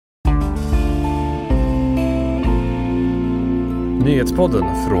Nyhetspodden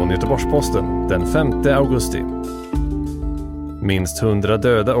från Göteborgs-Posten den 5 augusti. Minst 100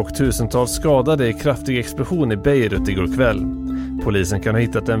 döda och tusentals skadade i kraftig explosion i Beirut igår kväll. Polisen kan ha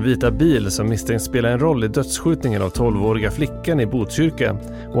hittat en vita bil som misstänks spela en roll i dödsskjutningen av 12-åriga flickan i Botkyrka,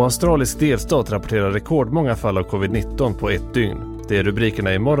 och australisk delstat rapporterar rekordmånga fall av covid-19 på ett dygn. Det är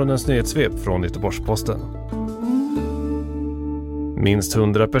rubrikerna i morgonens nyhetssvep från Göteborgs-Posten. Minst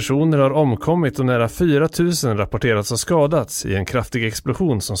 100 personer har omkommit och nära 4 000 rapporterats ha skadats i en kraftig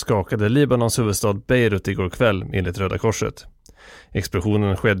explosion som skakade Libanons huvudstad Beirut igår kväll, enligt Röda Korset.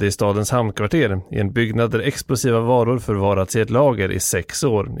 Explosionen skedde i stadens hamnkvarter i en byggnad där explosiva varor förvarats i ett lager i 6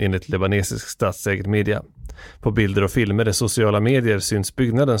 år, enligt libanesisk statsägd media. På bilder och filmer i sociala medier syns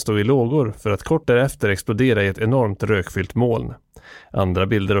byggnaden stå i lågor för att kort därefter explodera i ett enormt rökfyllt moln. Andra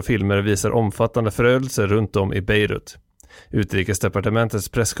bilder och filmer visar omfattande förödelser runt om i Beirut. Utrikesdepartementets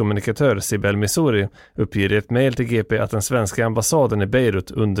presskommunikatör Sibel Missouri uppger i ett mejl till GP att den svenska ambassaden i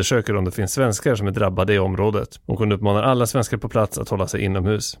Beirut undersöker om det finns svenskar som är drabbade i området, och hon uppmanar alla svenskar på plats att hålla sig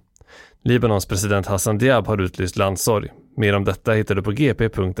inomhus. Libanons president Hassan Diab har utlyst landssorg. Mer om detta hittar du på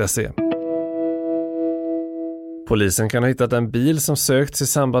gp.se. Polisen kan ha hittat en bil som sökts i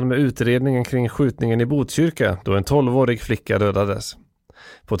samband med utredningen kring skjutningen i Botkyrka då en 12-årig flicka dödades.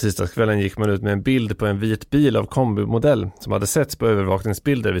 På tisdagskvällen gick man ut med en bild på en vit bil av kombimodell som hade setts på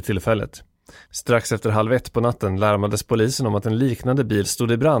övervakningsbilder vid tillfället. Strax efter 12:30 på natten larmades polisen om att en liknande bil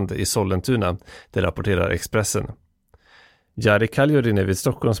stod i brand i Sollentuna, det rapporterar Expressen. Jari Kaljorinne vid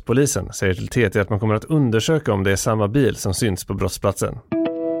Stockholmspolisen säger till TT att man kommer att undersöka om det är samma bil som syns på brottsplatsen.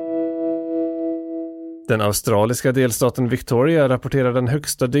 Den australiska delstaten Victoria rapporterar den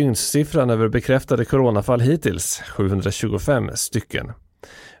högsta dygnssiffran över bekräftade coronafall hittills, 725 stycken.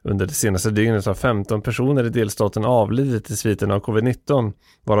 Under det senaste dygnet har 15 personer i delstaten avlidit i sviten av covid-19,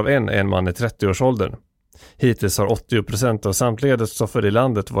 varav en man i 30-årsåldern. Hittills har 80% av samtliga dödsoffer i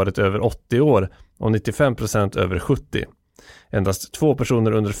landet varit över 80 år och 95% över 70. Endast 2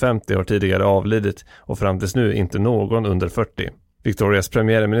 personer under 50 har tidigare avlidit och fram tills nu inte någon under 40. Victorias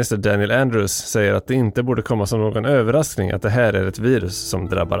premiärminister Daniel Andrews säger att det inte borde komma som någon överraskning att det här är ett virus som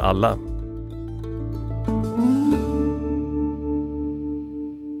drabbar alla.